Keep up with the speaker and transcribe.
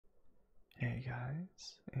Hey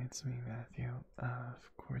guys, it's me Matthew,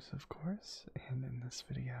 of course, and in this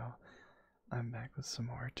video I'm back with some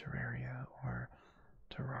more Terraria or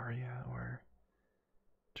Terraria or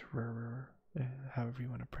Terror, however you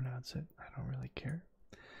want to pronounce it, I don't really care.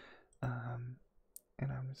 And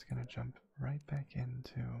I'm just gonna jump right back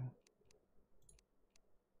into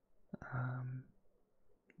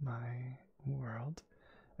my world.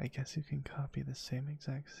 I guess you can copy the same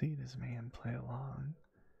exact seed as me and play along.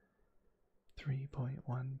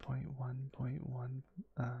 3.1.1.1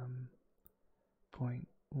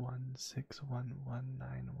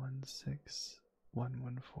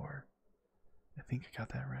 .16111916114. I think I got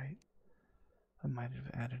that right. I might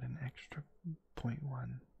have added an extra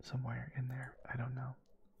 .1 somewhere in there. I don't know.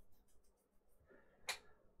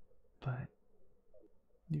 But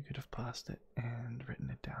you could have paused it and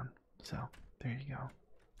written it down. So there you go.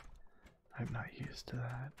 I'm not used to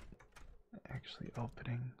that actually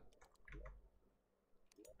opening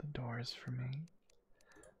the doors for me.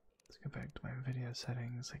 Let's go back to my video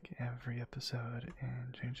settings like every episode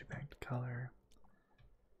and change it back to color.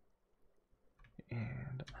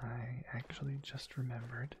 And I actually just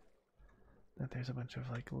remembered that there's a bunch of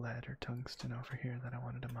like lead or tungsten over here that I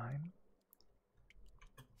wanted to mine.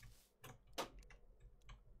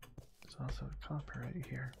 There's also a copper right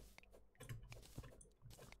here.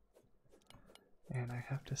 And I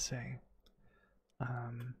have to say,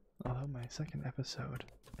 although my second episode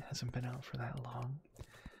hasn't been out for that long,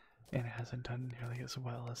 and it hasn't done nearly as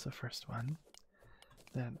well as the first one,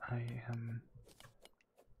 that I am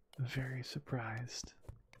very surprised.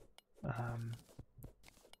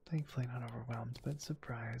 Thankfully not overwhelmed, but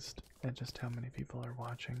surprised at just how many people are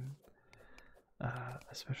watching,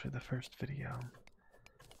 especially the first video.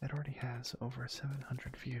 It already has over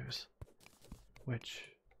 700 views, which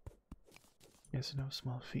is no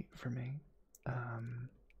small feat for me.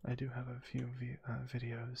 I do have a few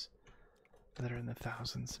videos that are in the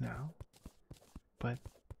thousands now, but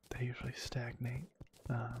they usually stagnate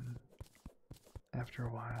after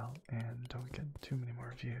a while and don't get too many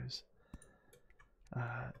more views.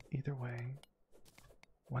 Either way,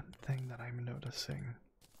 one thing that I'm noticing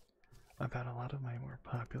about a lot of my more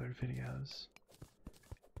popular videos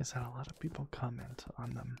is that a lot of people comment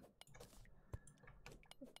on them.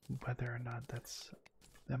 Whether or not that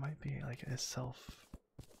might be like a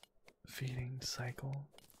self-feeding cycle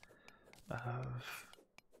of,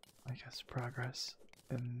 I guess, progress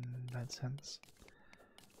in that sense.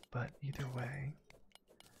 But either way,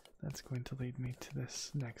 that's going to lead me to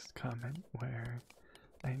this next comment where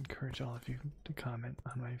I encourage all of you to comment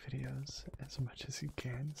on my videos as much as you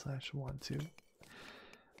can / want to,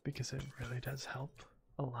 because it really does help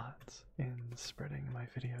a lot in spreading my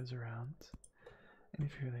videos around. And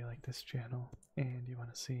if you really like this channel and you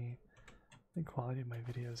want to see the quality of my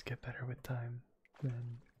videos get better with time,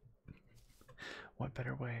 then what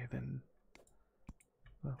better way than,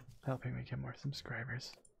 well, helping me get more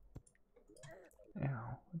subscribers.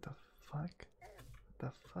 Ow, what the fuck? What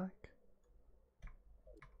the fuck?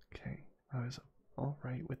 Okay, I was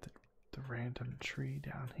alright with the random tree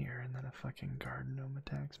down here, and then a fucking garden gnome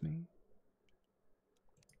attacks me.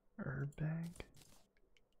 Herb bag?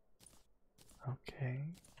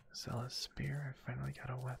 Okay, sell a spear. I finally got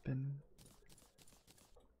a weapon.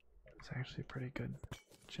 It's actually a pretty good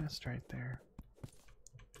chest right there.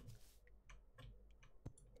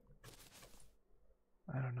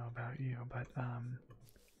 I don't know about you, but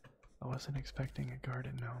I wasn't expecting a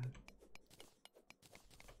garden gnome.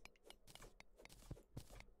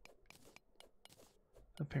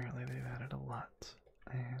 Apparently they've added a lot,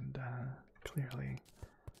 and clearly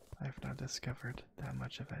I've not discovered that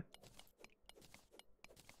much of it.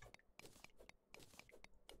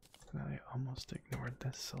 And I almost ignored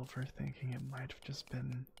this silver, thinking it might have just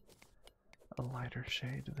been a lighter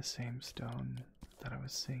shade of the same stone that I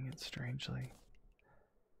was seeing it strangely.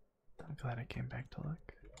 I'm glad I came back to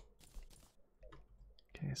look.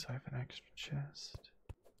 Okay, so I have an extra chest.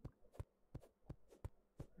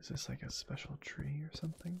 Is this like a special tree or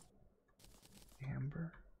something?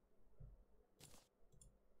 Amber?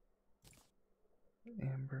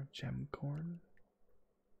 Amber gem corn?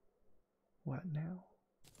 What now?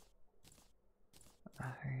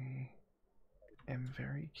 I am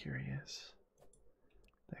very curious.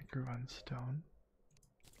 That grew on stone.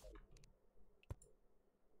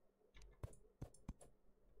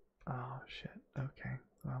 Oh shit, okay,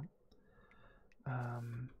 well,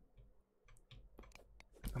 I'm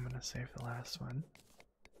gonna save the last one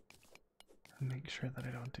and make sure that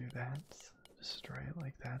I don't do that, destroy it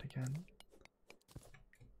like that again.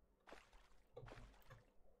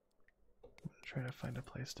 I'm gonna try to find a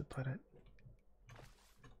place to put it.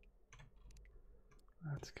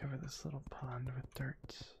 let's cover this little pond with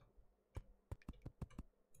dirt.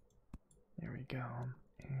 There we go.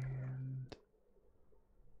 And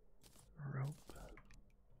rope.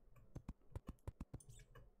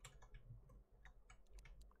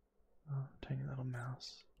 Oh, tiny little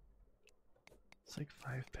mouse. It's like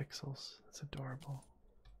 5 pixels. That's adorable.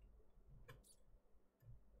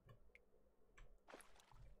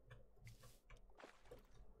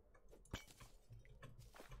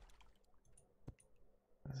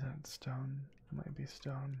 Is that stone? It might be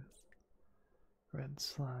stone. Red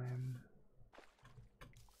slime.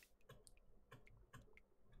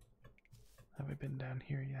 Have I been down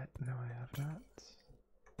here yet? No, I have not.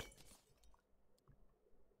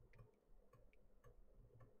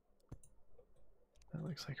 That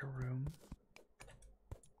looks like a room.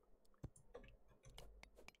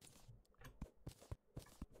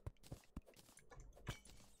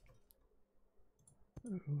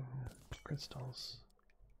 Ooh, crystals.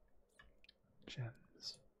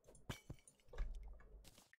 Gems.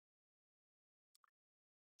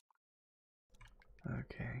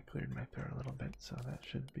 Okay, cleared my throat a little bit, so that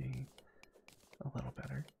should be a little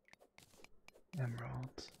better.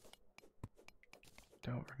 Emerald.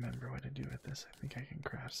 Don't remember what to do with this. I think I can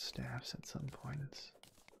craft staffs at some point.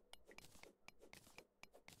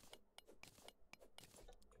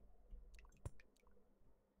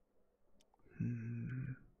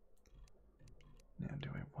 Now, do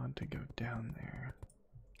I want to go down there?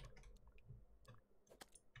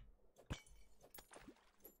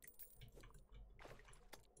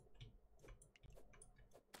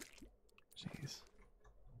 Jeez.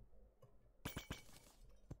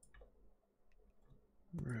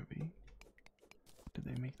 Ruby. Did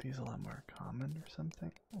they make these a lot more common or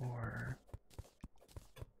something? Or...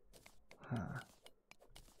 Huh.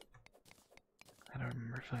 I don't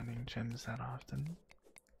remember finding gems that often.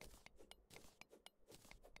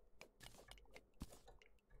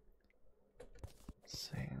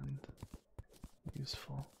 Sand.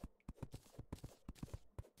 Useful.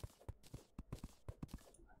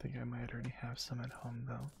 I think I might already have some at home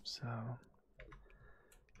though, so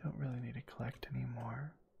don't really need to collect any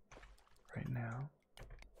more right now.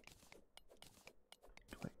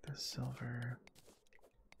 Collect this silver.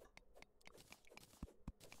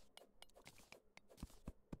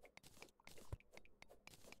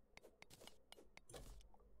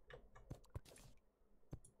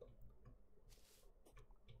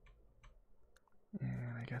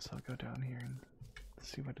 And I guess I'll go down here and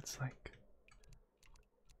see what it's like.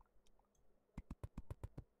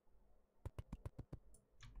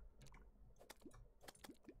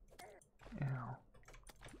 Ow.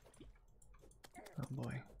 Oh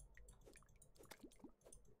boy.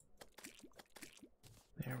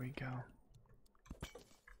 There we go.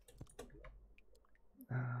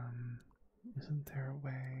 Isn't there a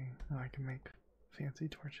way? Oh, I can make fancy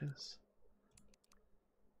torches.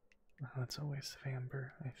 Oh, that's a waste of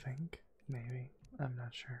amber, I think. Maybe. I'm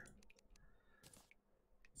not sure. Like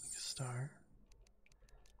a star.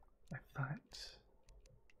 I thought...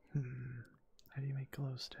 How do you make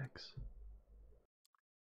glow sticks?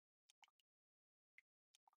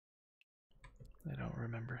 I don't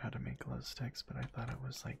remember how to make glow sticks, but I thought it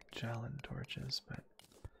was like gel and torches, but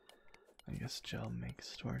I guess gel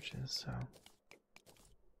makes torches, so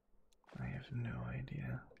I have no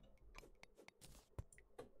idea.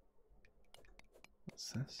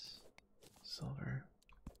 What's this? Silver.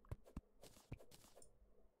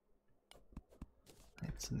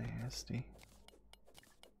 It's nasty.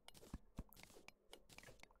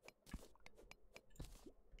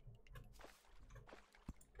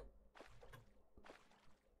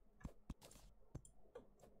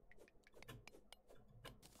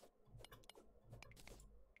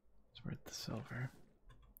 It's worth the silver.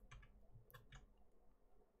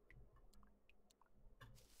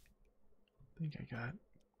 I think I got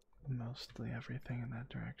mostly everything in that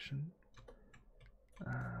direction.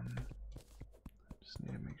 Just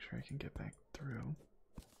need to make sure I can get back through.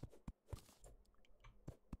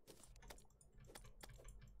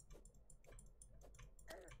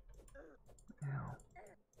 Ow.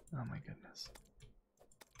 Oh my goodness.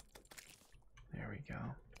 There we go.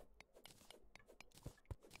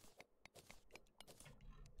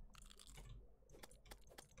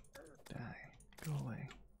 Die. Go away.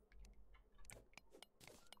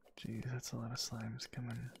 Jeez, that's a lot of slimes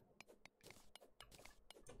coming.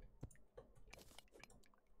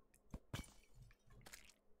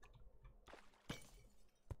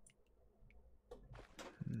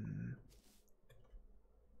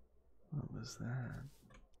 What was that?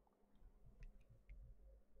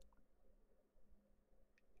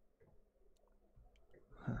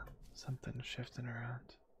 Huh, Something shifting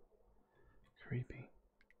around. Creepy.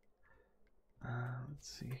 Let's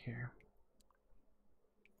see here.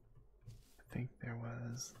 I think there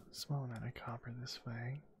was a small amount of copper this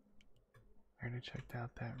way. I already checked out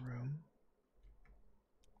that room.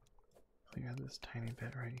 We got this tiny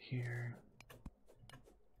bit right here.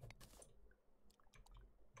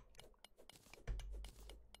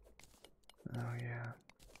 Oh yeah.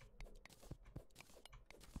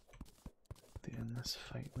 The endless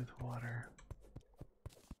fight with water.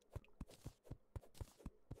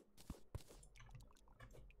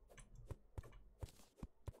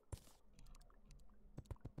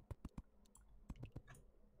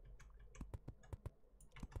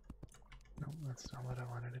 No, that's not what I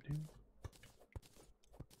wanted to do.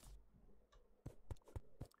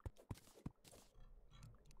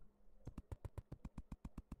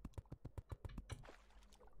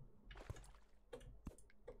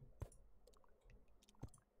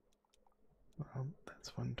 Well,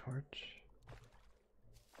 that's one torch.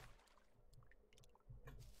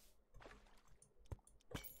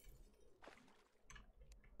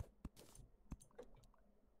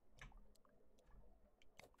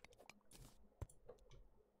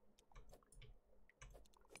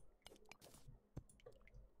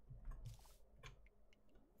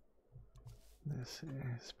 This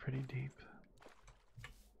is pretty deep.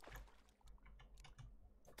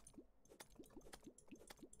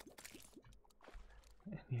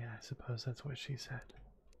 And yeah, I suppose that's what she said.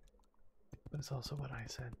 But it's also what I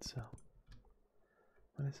said, so.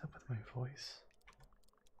 What is up with my voice?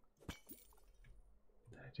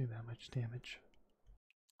 Did I do that much damage?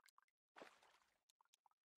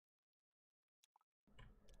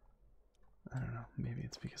 I don't know, maybe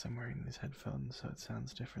it's because I'm wearing these headphones so it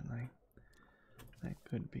sounds differently. That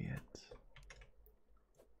could be it.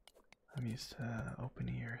 I'm used to open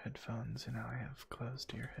ear headphones and now I have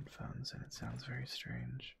closed ear headphones and it sounds very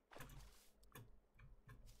strange.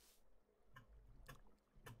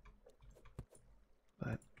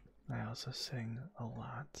 But I also sing a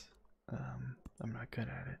lot. I'm not good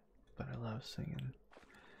at it, but I love singing.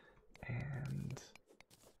 And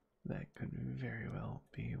that could very well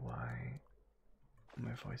be why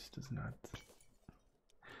my voice does not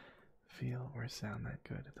feel or sound that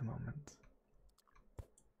good at the moment.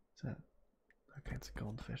 Is that okay? It's a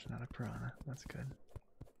goldfish, not a piranha. That's good.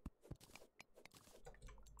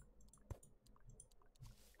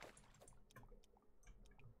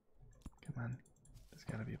 Come on. There's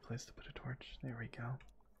gotta be a place to put a torch. There we go.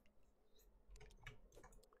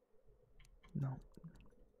 No.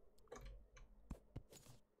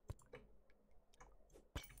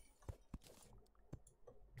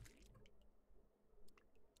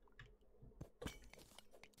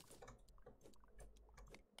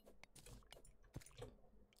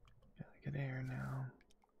 Gotta get air now.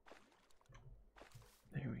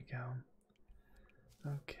 There we go.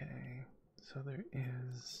 Okay, so there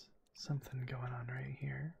is something going on right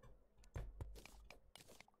here.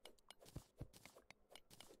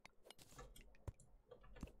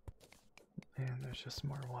 And there's just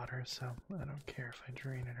more water, so I don't care if I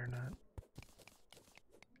drain it or not.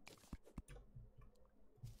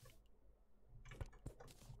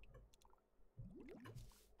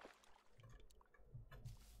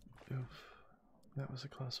 Oof, that was a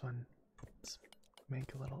close one. Let's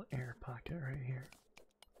make a little air pocket right here.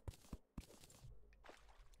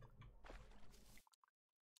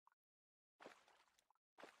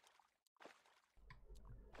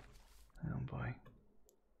 Oh boy.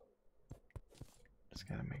 Just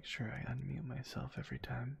gotta make sure I unmute myself every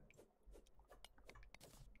time.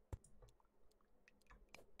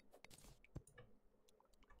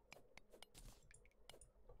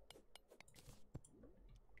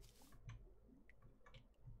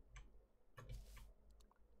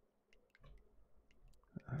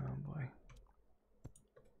 Oh boy.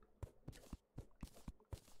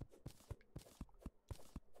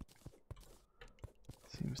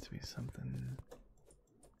 Seems to be something.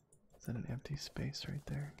 Is that an empty space right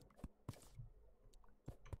there?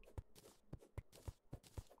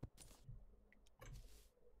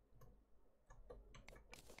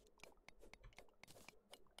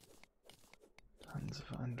 Tons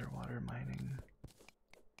of underwater mining.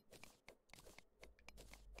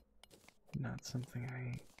 Not something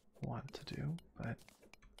I want to do, but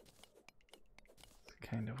it's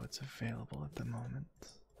kind of what's available at the moment.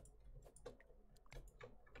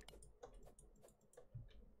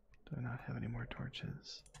 Do I not have any more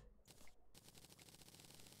torches?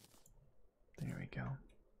 There we go.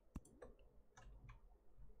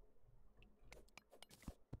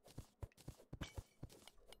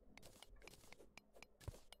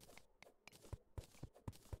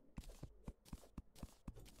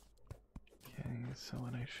 so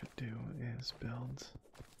what I should do is build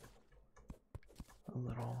a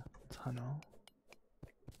little tunnel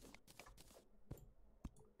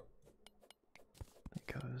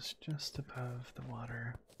that goes just above the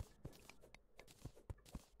water.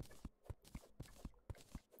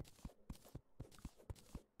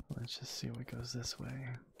 Let's just see what goes this way.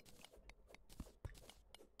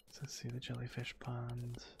 So see the jellyfish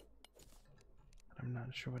pond. I'm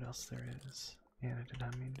not sure what else there is, and I did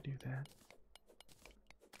not mean to do that.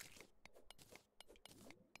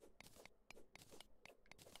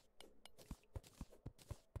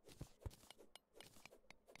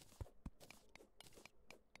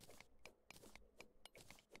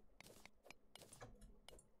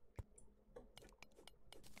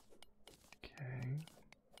 Okay.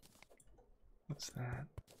 What's that?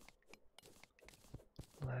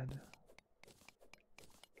 Lead.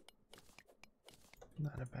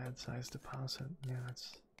 Not a bad size deposit. Yeah,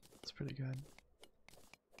 that's pretty good.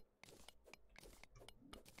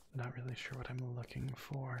 Not really sure what I'm looking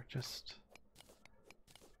for, just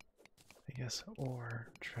I guess ore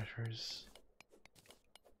treasures.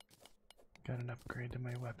 Got an upgrade to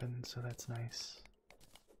my weapon, so that's nice.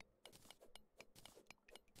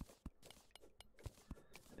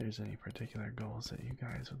 If there's any particular goals that you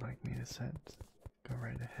guys would like me to set, go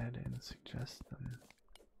right ahead and suggest them.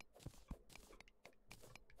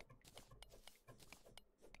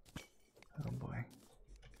 Oh boy.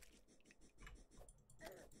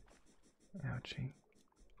 Ouchie.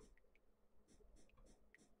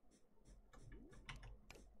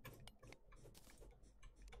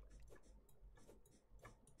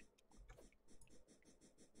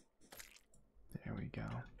 There we go.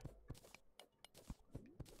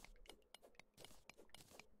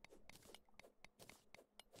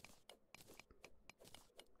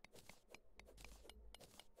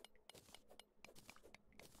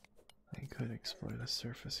 I could explore the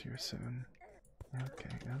surface here soon. Okay,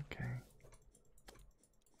 okay.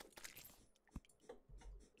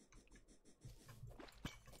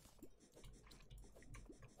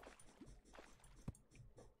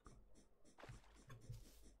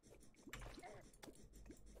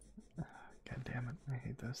 God damn it, I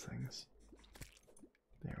hate those things.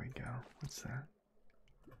 There we go. What's that?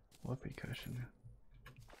 Whoopee cushion.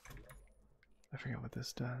 I forget what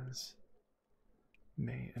this does.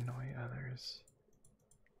 May annoy others.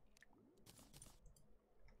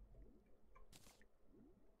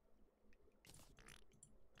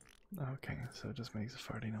 Okay, so it just makes a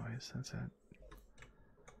farty noise, that's it.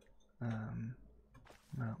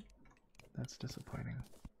 No, that's disappointing.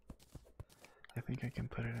 I think I can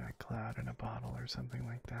put it in a cloud in a bottle or something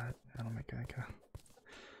like that. That'll make like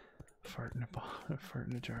a fart in a bottle, fart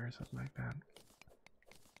in a jar or something like that.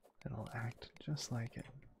 It'll act just like it,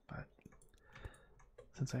 but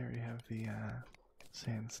since I already have the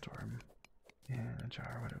sandstorm in a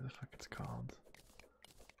jar, whatever the fuck it's called,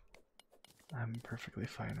 I'm perfectly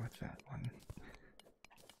fine with that one.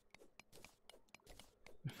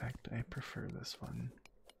 In fact, I prefer this one.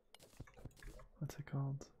 What's it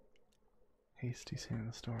called? Hasty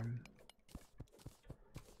Sandstorm.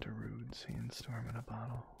 Darude Sandstorm in a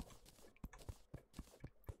bottle.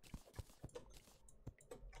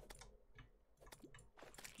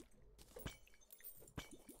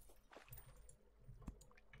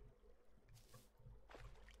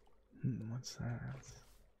 What's that?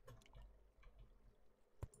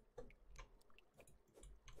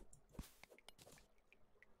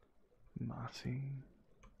 Mossy,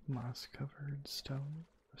 moss-covered stone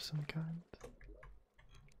of some kind.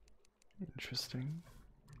 Interesting.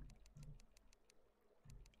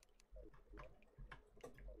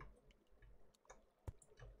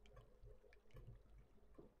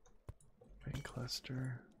 A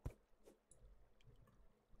cluster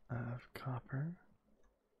of copper.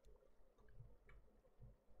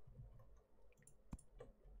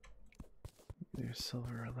 Either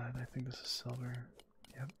silver or lead. I think this is silver.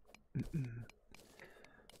 Yep.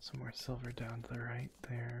 Some more silver down to the right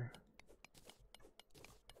there.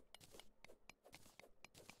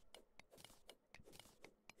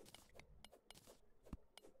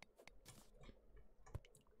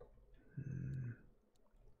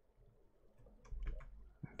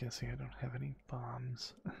 I'm guessing I don't have any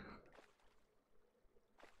bombs.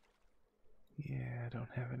 Yeah, I don't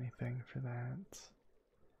have anything for that.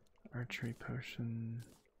 Archery potion,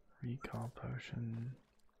 recall potion.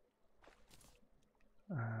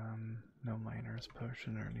 No miner's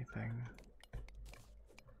potion or anything.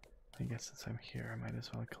 I guess since I'm here, I might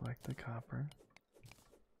as well collect the copper.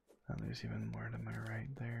 Oh, there's even more to my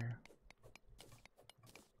right there.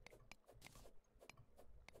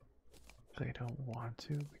 I don't want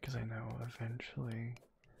to because I know eventually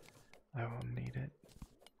I won't need it.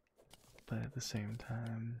 But at the same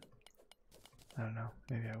time, I don't know,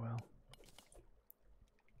 maybe I will.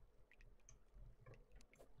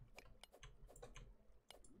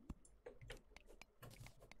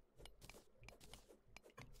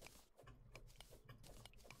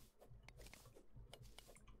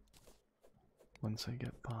 Once I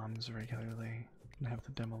get bombs regularly and have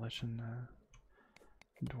the demolition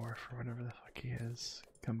dwarf or whatever the fuck he is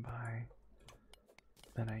come by,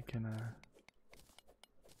 then I can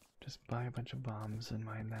just buy a bunch of bombs and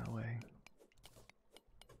mine that way.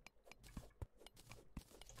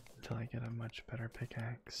 Until I get a much better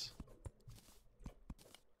pickaxe.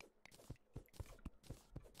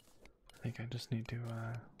 I think I just need to,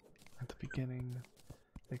 at the beginning,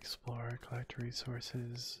 explore, collect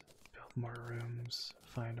resources, build more rooms,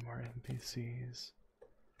 find more NPCs.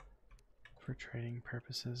 For trading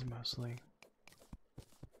purposes mostly.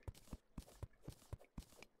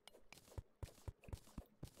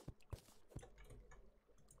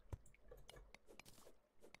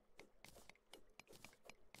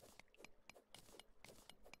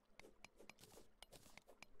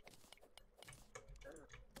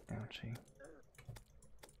 Ouchie.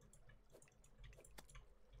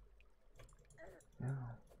 No.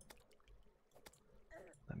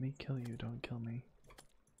 Let me kill you, don't kill me.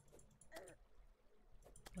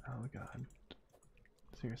 Oh god.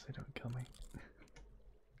 Seriously, don't kill me.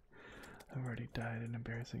 I've already died in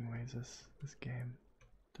embarrassing ways this game.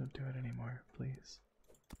 Don't do it anymore, please.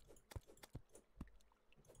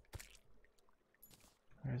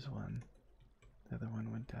 There's one. The other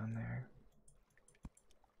one went down there.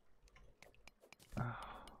 Oh,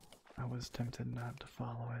 I was tempted not to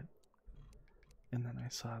follow it. And then I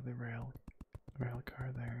saw the rail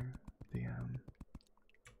car there. The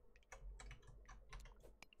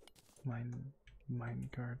mine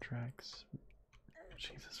car tracks.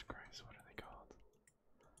 Jesus Christ, what are they called?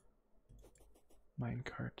 Mine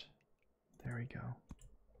cart. There we go.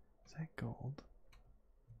 Is that gold?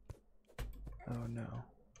 Oh no.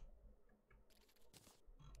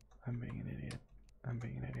 I'm being an idiot. I'm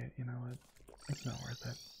being an idiot. You know what? It's not worth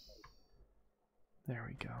it. There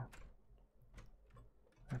we go.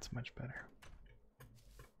 That's much better.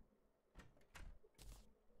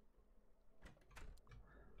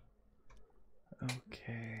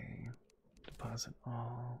 Okay. Deposit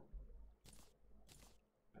all.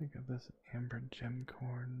 Pick up this amber gem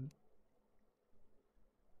corn.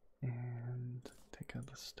 And take out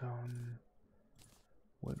the stone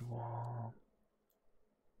wood wall.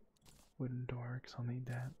 Wooden door, because I'll need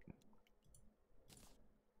that.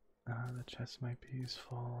 The chest might be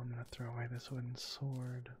useful. I'm gonna throw away this wooden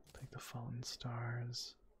sword. Take the fallen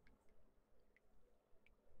stars.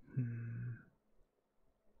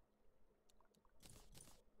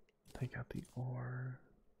 Take out the ore.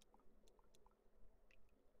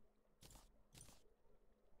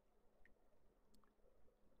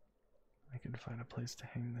 I can find a place to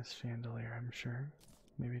hang this chandelier, I'm sure.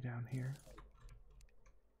 Maybe down here.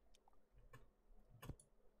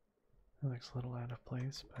 It looks a little out of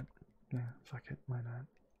place, but yeah, fuck it, why not?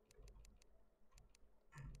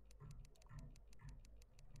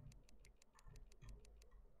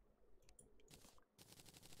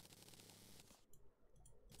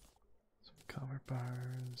 Some copper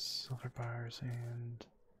bars, silver bars, and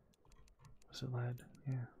was it lead?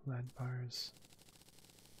 Yeah, lead bars.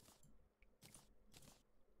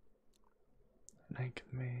 And I can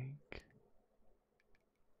make.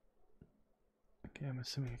 Okay, I'm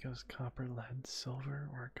assuming it goes copper, lead, silver,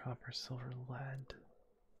 or copper, silver, lead.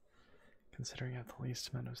 Considering I have the least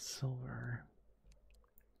amount of silver.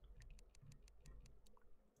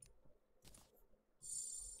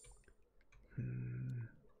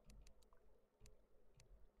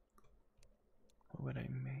 What would I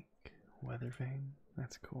make? Weather vane?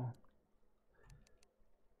 That's cool.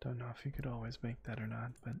 Don't know if you could always make that or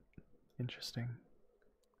not, but interesting.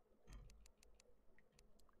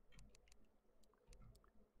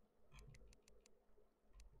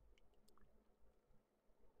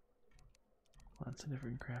 Lots of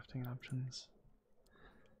different crafting options.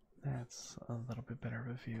 That's a little bit better of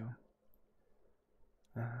a view.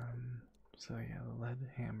 So yeah, the lead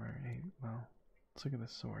hammer, 8, well, let's look at the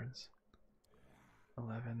swords.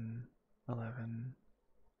 11, 11,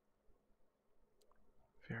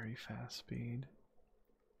 very fast speed.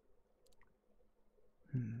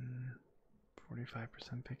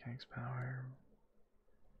 45% pickaxe power.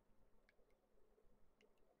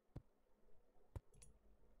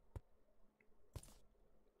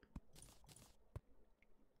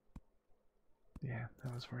 Yeah,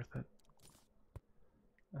 that was worth it.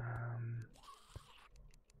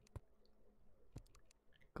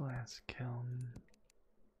 glass kiln,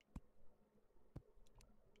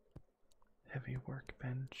 heavy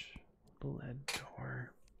workbench, lead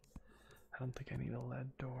door. I don't think I need a lead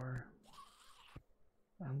door.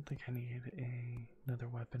 I don't think I need another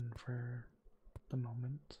weapon for the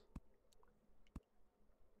moment.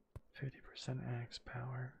 50% axe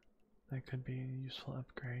power. That could be a useful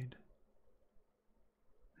upgrade.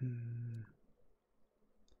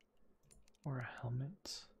 Or a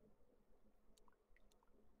helmet.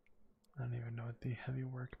 I don't even know what the heavy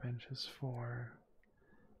workbench is for.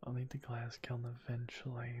 I'll need the glass kiln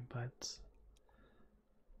eventually, but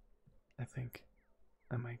I think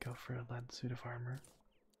I might go for a lead suit of armor.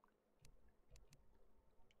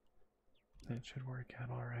 It should work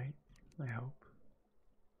out alright, I hope.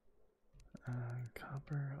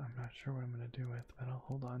 Copper, I'm not sure what I'm going to do with, but I'll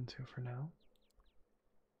hold on to for now.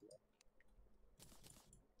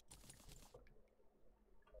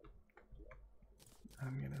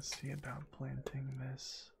 I'm going to see about planting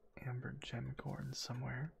this amber gem corn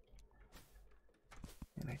somewhere.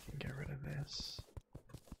 And I can get rid of this.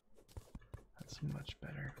 That's much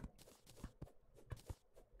better.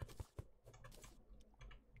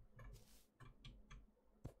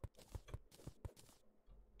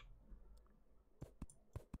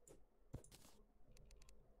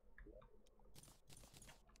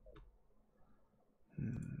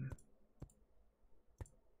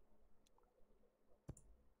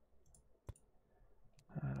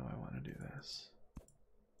 How do I want to do this?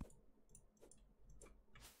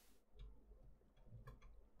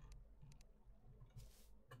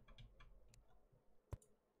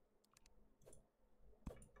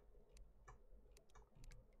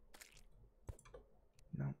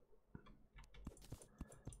 Nope.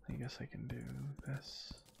 I guess I can do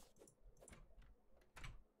this.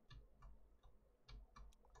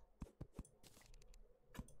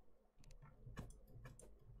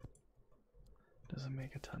 Doesn't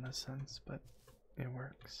make a ton of sense, but it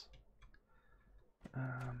works.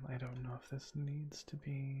 I don't know if this needs to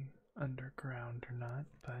be underground or not,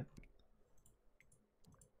 but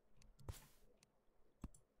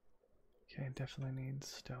okay, definitely needs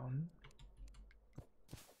stone.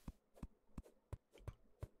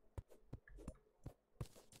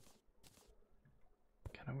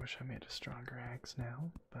 Kinda wish I made a stronger axe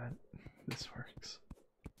now, but this works.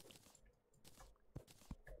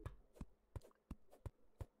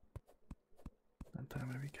 Not that I'm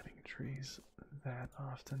gonna be cutting trees that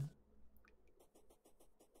often.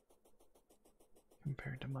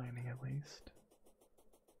 Compared to mining, at least.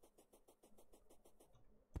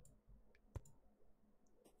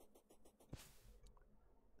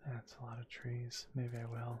 That's a lot of trees. Maybe I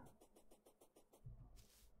will.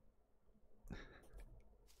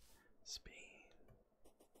 Speed.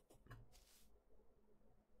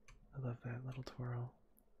 I love that little twirl.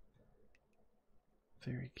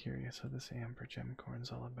 Very curious what this amber gem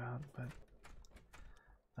corn's all about, but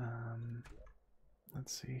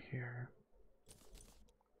let's see here.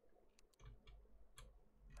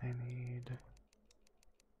 I need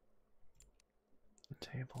a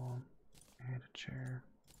table and a chair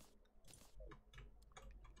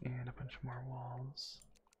and a bunch more walls.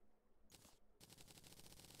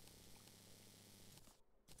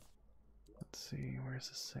 Let's see, where's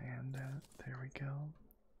the sand at? There we go.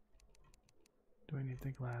 Do I need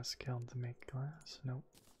the glass kiln to make glass? Nope.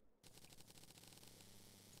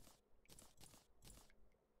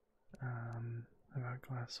 About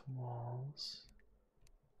glass walls?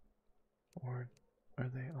 Or are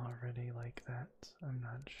they already like that? I'm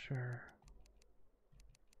not sure.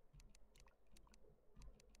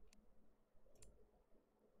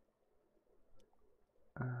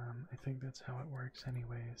 I think that's how it works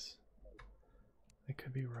anyways. I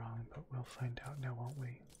could be wrong, but we'll find out now, won't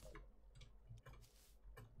we?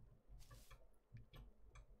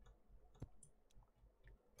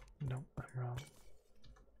 Nope, I'm wrong.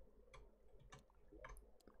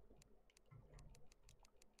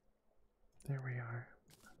 There we are.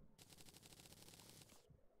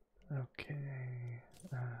 Okay.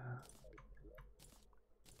 I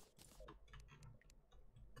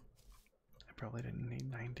probably didn't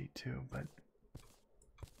need 92, but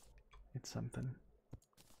it's something.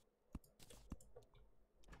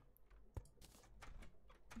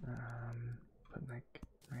 Put like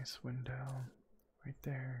nice window right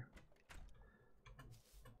there.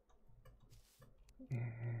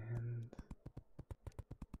 And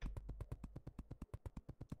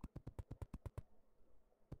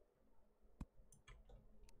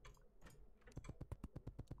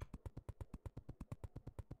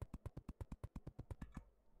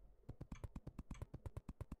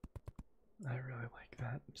I really like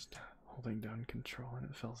that. Just holding down control and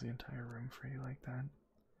it fills the entire room for you like that.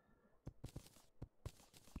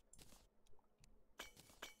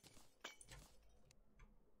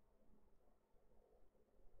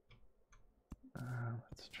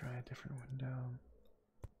 Let's try a different window.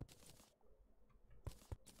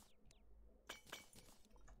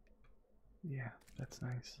 Yeah, that's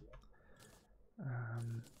nice.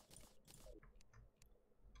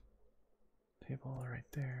 Table right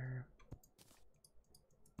there.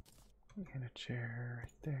 And a chair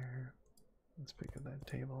right there. Let's pick up that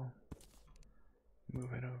table.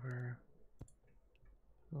 Move it over.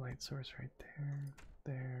 The light source right there.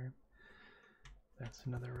 There. That's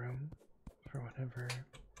another room for whenever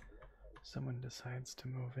someone decides to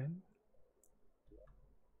move in.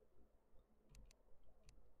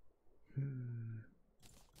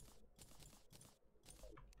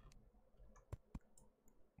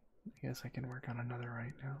 I guess I can work on another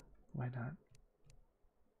right now. Why not?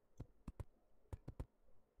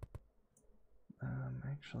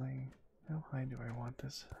 Actually, how high do I want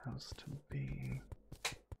this house to be?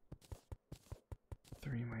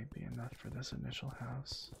 3 might be enough for this initial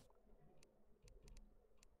house.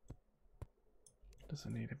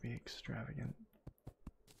 Doesn't need to be extravagant.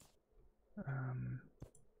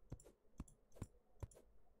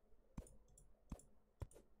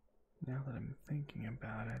 Now that I'm thinking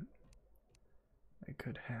about it, I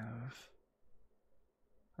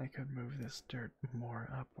could move this dirt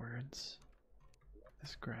more upwards.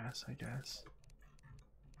 This grass, I guess.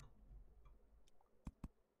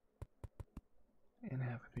 And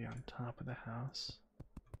have it be on top of the house.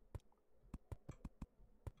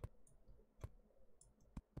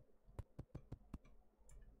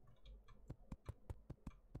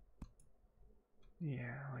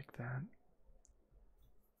 Yeah, like that.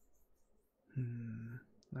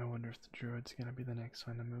 I wonder if the druid's gonna be the next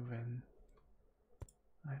one to move in.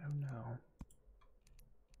 I don't know.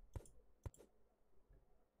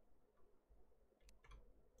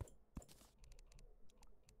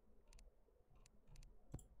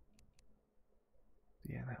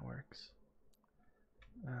 Yeah, that works.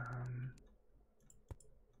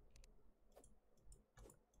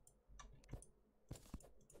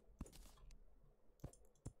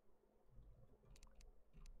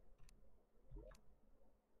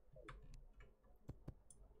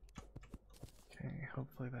 Okay,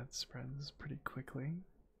 hopefully that spreads pretty quickly.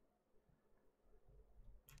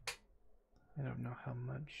 I don't know how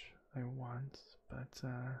much I want, but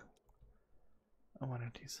I want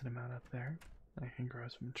a decent amount up there. I can grow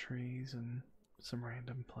some trees and some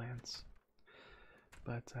random plants.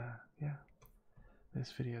 But yeah,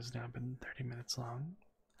 this video has now been 30 minutes long,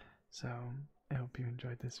 so I hope you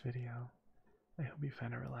enjoyed this video. I hope you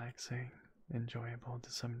found it relaxing, enjoyable to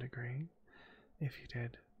some degree. If you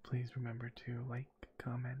did, please remember to like,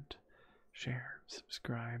 comment, share,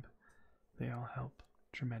 subscribe. They all help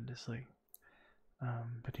tremendously.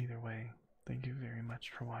 But either way, thank you very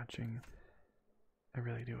much for watching. I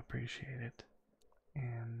really do appreciate it.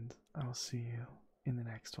 And I'll see you in the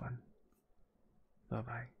next one. Bye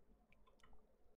bye.